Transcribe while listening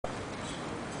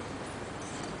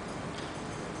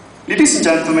Ladies and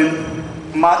gentlemen,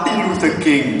 Martin Luther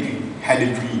King had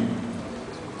a dream.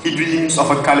 He dreams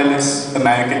of a colorless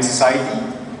American society.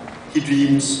 He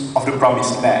dreams of the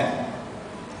promised land.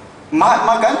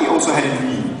 Mahatma Gandhi also had a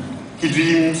dream. He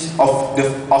dreams of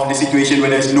the situation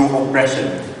where there's no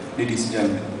oppression, ladies and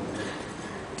gentlemen.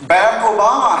 Barack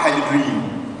Obama had a dream.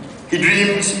 He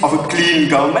dreams of a clean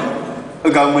government,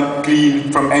 a government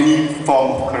clean from any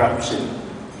form of corruption.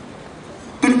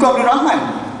 Tunku Abdul Rahman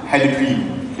had a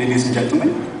dream, ladies and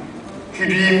gentlemen. He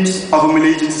dreams of a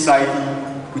Malaysian society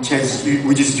which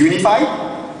is unified,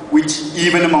 which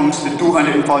even amongst the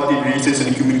 240 races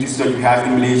and communities that we have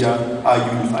in Malaysia are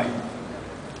unified.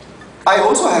 I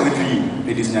also have a dream,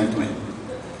 ladies and gentlemen.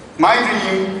 My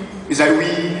dream is that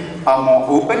we are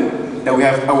more open, that we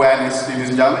have awareness, ladies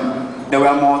and gentlemen, that we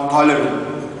are more tolerant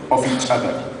of each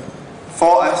other,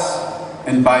 for us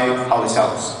and by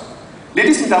ourselves.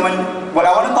 Ladies and gentlemen, what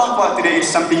I want to talk about today is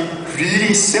something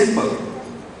really simple,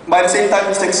 but at the same time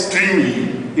it's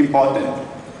extremely important.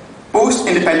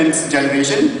 Post-independence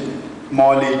generation,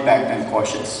 more laid back and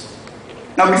cautious.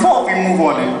 Now, before we move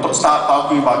on and start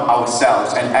talking about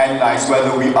ourselves and analyze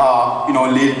whether we are,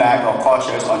 laid back or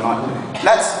cautious or not,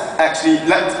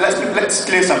 let's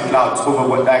clear some clouds over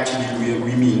what actually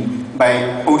we mean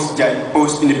by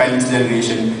post-independence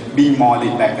generation being more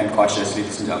laid back and cautious,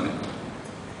 ladies and gentlemen.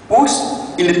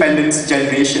 Post-independence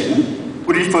generation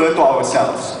would refer to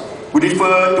ourselves, would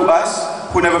refer to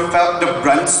us who never felt the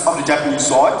brunts of the Japanese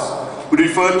swords, would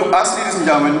refer to us, ladies and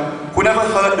gentlemen, who never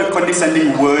heard the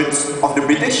condescending words of the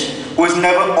British, who was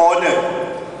never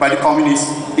ordered by the communist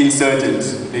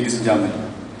insurgents, ladies and gentlemen.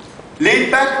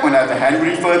 Laid back, on the other hand, we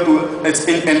refer to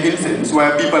an instance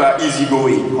where people are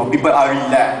easygoing or people are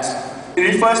relaxed. It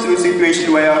refers to a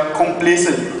situation where you are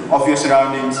complacent of your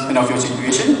surroundings and of your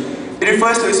situation. It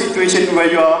refers to a situation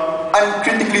where you are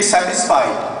uncritically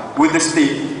satisfied with the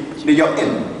state that you're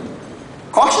in.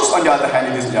 Cautious, on the other hand,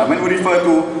 ladies and gentlemen, would refer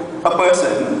to a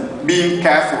person being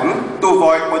careful to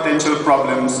avoid potential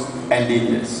problems and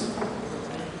dangers.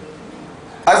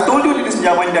 I've told you, ladies and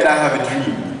gentlemen, that I have a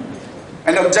dream.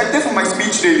 And the objective of my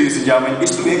speech, ladies and gentlemen,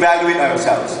 is to evaluate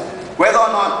ourselves. Whether or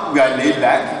not we are laid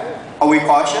back, are we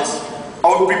cautious,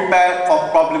 are we prepared for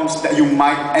problems that you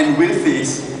might and will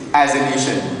face as a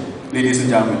nation, ladies and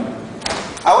gentlemen.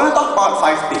 I want to talk about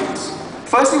 5 things.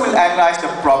 Firstly, we'll analyze the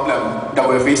problem that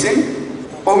we're facing,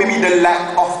 or maybe the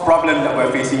lack of problem that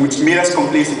we're facing, which made us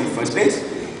complacent in the first place.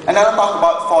 And then I'll talk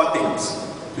about 4 things.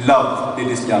 Love,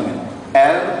 ladies and gentlemen.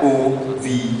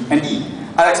 L-O-V-E.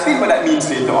 I'll explain what that means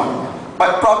later on.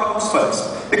 But problems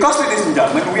first. Because, ladies and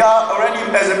gentlemen, we are already,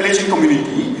 as a Malaysian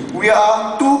community, we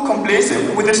are too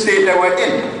complacent with the state that we're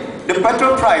in. The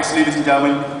petrol price, ladies and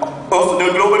gentlemen, of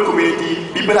the global community,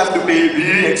 people have to pay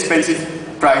really expensive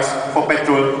price for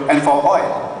petrol and for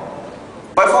oil.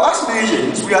 But for us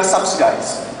Malaysians, we are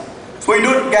subsidized. So we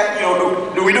don't get,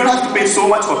 we don't have to pay so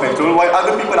much for petrol, while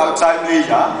other people outside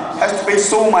Malaysia have to pay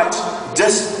so much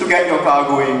just to get your car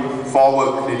going for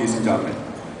work, ladies and gentlemen.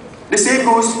 The same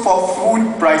goes for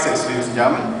food prices, ladies and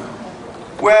gentlemen.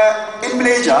 Where in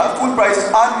Malaysia, food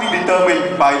prices aren't really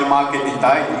determined by the market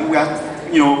entirely. We have,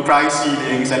 price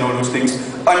ceilings and all those things,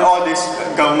 and all these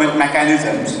government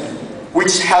mechanisms,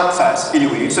 which helps us in a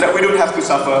way, so that we don't have to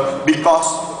suffer because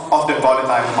of the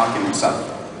volatile market itself.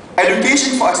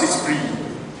 Education for us is free.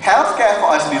 Healthcare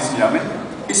for us, ladies and gentlemen,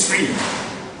 is free.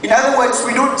 In other words,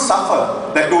 we don't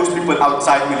suffer like those people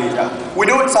outside Malaysia. We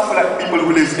don't suffer like people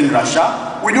who live in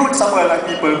Russia. We don't suffer like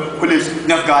people who live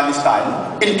in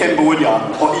Afghanistan, in Cambodia,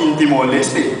 or in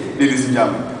Timor-Leste, ladies and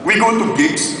gentlemen. We go to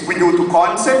gigs, we go to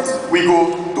concerts, we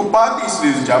go to parties,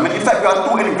 ladies and gentlemen. In fact, we are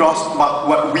too engrossed about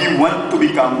what we want to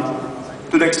become,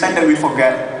 to the extent that we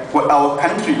forget what our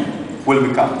country will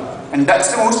become. And that's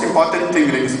the most important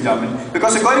thing, ladies and gentlemen.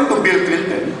 Because according to Bill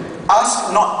Clinton,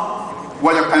 ask not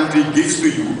what your country gives to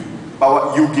you, but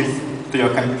what you give to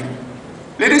your country.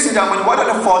 Ladies and gentlemen, what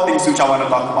are the 4 things which I want to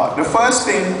talk about? The first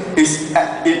thing is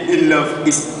in love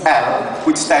is L,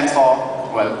 which stands for,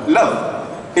 love.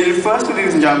 It refers to,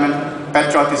 ladies and gentlemen,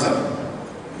 patriotism.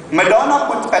 Madonna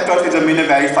puts patriotism in a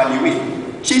very funny way.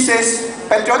 She says,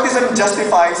 patriotism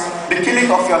justifies the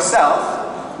killing of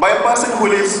yourself by a person who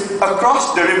lives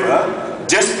across the river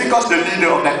just because the leader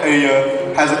of that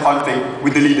area has a conflict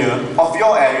with the leader of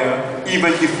your area,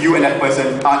 even if you and that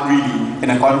person aren't really in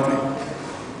a conflict.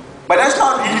 But that's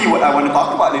not really what I want to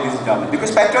talk about, ladies and gentlemen,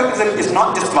 because patriotism is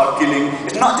not just about killing,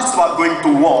 it's not just about going to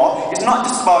war, it's not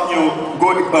just about,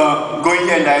 going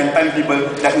here and there and telling people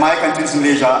that my country is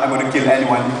Malaysia, I'm going to kill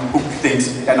anyone who thinks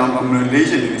that I'm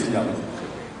Malaysian, ladies and gentlemen.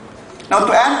 Now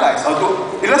to analyze, or to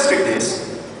illustrate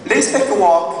this, let's take a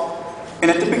walk in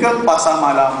a typical pasar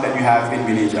malam that you have in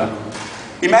Malaysia.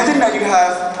 Imagine that you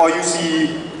have, or you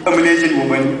see a Malaysian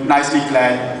woman, nicely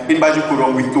clad, in baju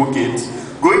kurung with 2 kids,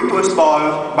 going to a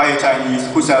stall by a Chinese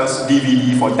who sells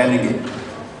DVD for 10 ringgit.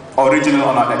 Original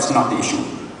or not, that's not the issue.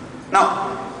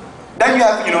 Now, then you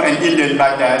have, an Indian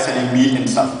right there selling meat and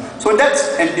stuff. So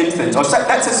that's an instance, or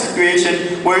that's a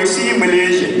situation where you see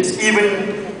Malaysians,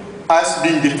 even us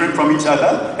being different from each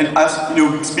other, and us,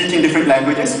 speaking different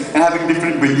languages, and having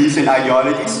different beliefs and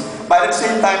ideologies, but at the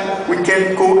same time, we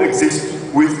can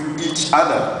coexist with each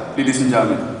other, ladies and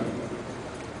gentlemen.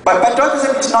 But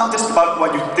patriotism is not just about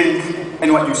what you think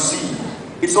and what you see.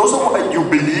 It's also what you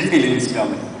believe in, ladies and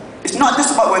gentlemen. It's not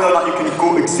just about whether or not you can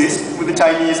coexist with the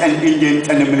Chinese and Indians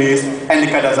and the Malays and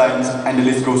the Kadazans and the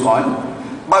list goes on,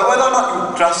 but whether or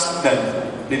not you trust them,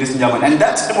 ladies and gentlemen. And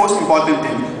that's the most important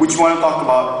thing which you want to talk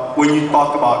about when you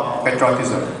talk about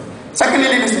patriotism. Secondly,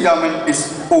 ladies and gentlemen,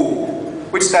 is O,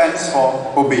 which stands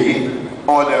for obey,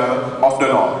 order of the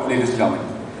law, ladies and gentlemen.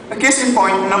 A case in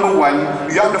point, number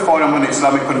 1, you have the Forum on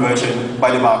Islamic Conversion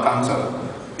by the Bar Council.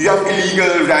 You have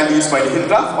illegal rallies by the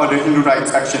Hindraf, or the Hindu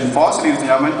Rights Action Force, ladies and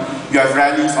gentlemen. You have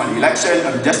rallies on the election,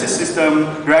 on the justice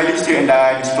system, rallies here and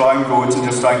there, destroying roads and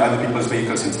destroying other people's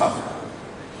vehicles and stuff.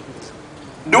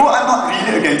 Though I'm not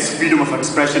really against freedom of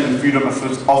expression and freedom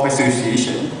of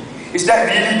association, is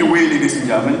that really the way, ladies and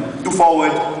gentlemen, to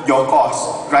forward your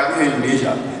cause right here in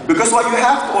Malaysia? Because what you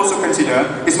have to also consider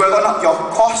is whether or not your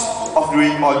cost of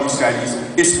doing all these rallies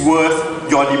is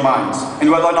worth your demands, and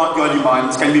whether or not your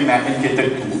demands can be met and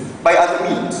catered to by other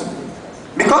means.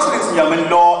 Because, ladies and gentlemen,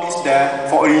 law is there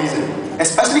for a reason,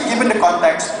 especially given the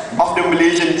context of the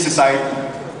Malaysian society,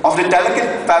 of the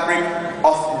delicate fabric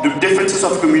of the differences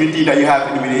of community that you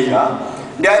have in Malaysia.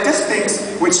 There are just things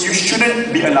which you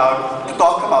shouldn't be allowed to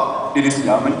talk about, ladies and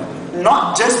gentlemen,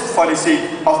 not just for the sake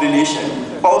of the nation,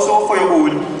 but also for your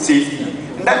own safety.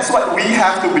 And that's what we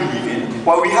have to believe in,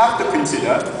 what we have to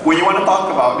consider when you want to talk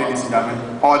about, ladies and gentlemen,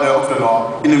 order of the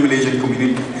law in the Malaysian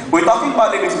community. We're talking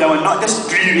about, ladies and gentlemen, not just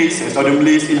 3 races, or the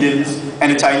Malays, Indians,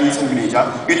 and the Chinese in Malaysia.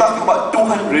 We're talking about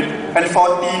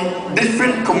 214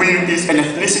 different communities and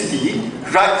ethnicity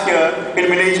right here in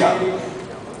Malaysia.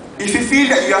 If you feel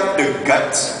that you have the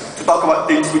guts to talk about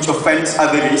things which offends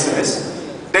other races,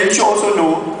 then you should also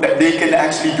know that they can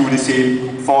actually do the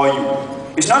same for you.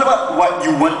 It's not about what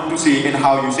you want to say and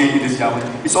how you say it, ladies and gentlemen.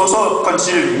 It's also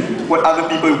considering what other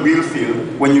people will feel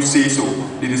when you say so,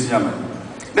 ladies and gentlemen.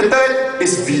 The third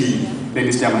is V,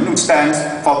 ladies and gentlemen, which stands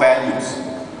for values.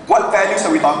 What values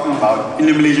are we talking about in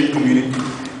the Malaysian community?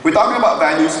 We're talking about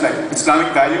values like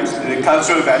Islamic values, the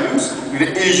cultural values,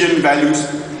 the Asian values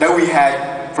that we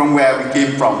had from where we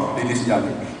came from, ladies and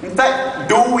gentlemen. In fact,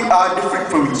 though we are different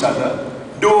from each other,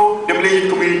 though the Malaysian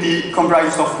community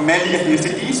comprises of many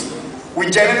ethnicities, we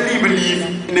generally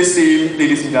believe in the same,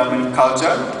 ladies and gentlemen,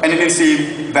 culture and in the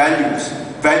same values.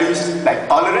 Values like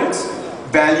tolerance,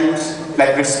 values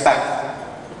like respect,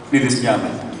 ladies and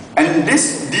gentlemen. And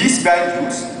these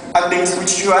values are things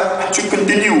which you should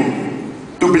continue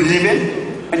to believe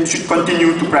in and should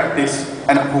continue to practice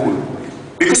and uphold.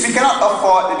 Because we cannot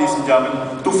afford, ladies and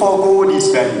gentlemen, to forego these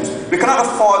values. We cannot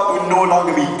afford to no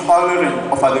longer be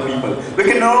tolerant of other people. We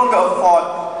can no longer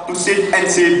afford to sit and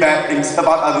say bad things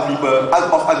about other people,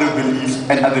 of other beliefs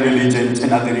and other religions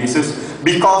and other races,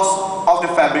 because of the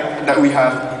fabric that we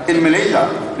have in Malaysia,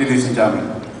 ladies and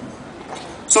gentlemen.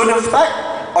 So the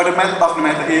fact or the matter of the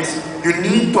matter is, you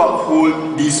need to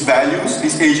uphold these values,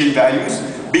 these Asian values,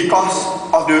 because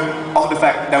of the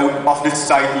fact that of the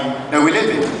society that we live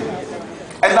in.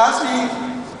 And lastly,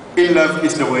 in love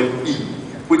is the word E,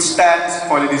 which stands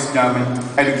for, ladies and gentlemen,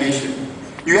 education.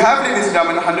 You have, ladies and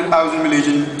gentlemen, 100,000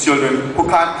 Malaysian children who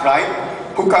can't write,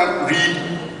 who can't read,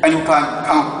 and who can't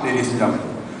count, ladies and gentlemen.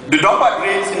 The dropout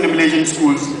rates in the Malaysian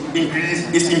schools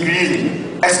is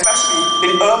increasing, especially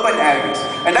in urban areas.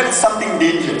 And that is something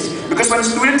dangerous, because when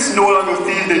students no longer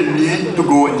feel the need to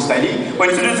go and study,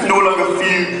 when students no longer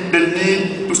feel the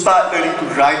need to start learning to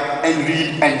write and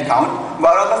read and count,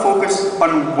 but rather focus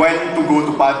on when to go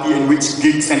to party and which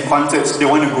gigs and concerts they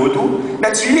want to go to,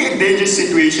 that's really a dangerous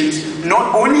situation,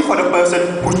 not only for the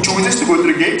person who chooses to go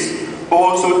to the gigs, but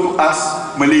also to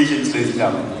us Malaysians, ladies and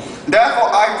gentlemen. Therefore,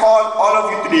 I call all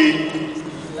of you today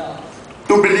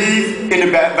to believe in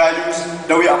the values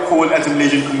that we uphold as a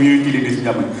Malaysian community, ladies and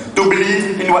gentlemen. To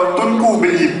believe in what Tunku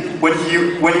believed when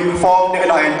he formed the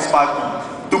Alliance Party.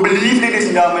 To believe, ladies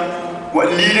and gentlemen, what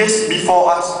leaders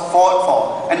before us fought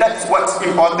for. And that's what's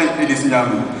important, ladies and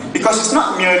gentlemen. Because it's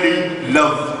not merely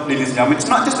love, ladies and gentlemen. It's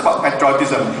not just about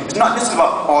patriotism. It's not just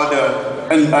about order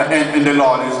and the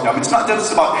law, ladies and gentlemen. It's not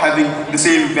just about having the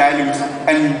same values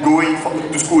and going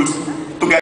to schools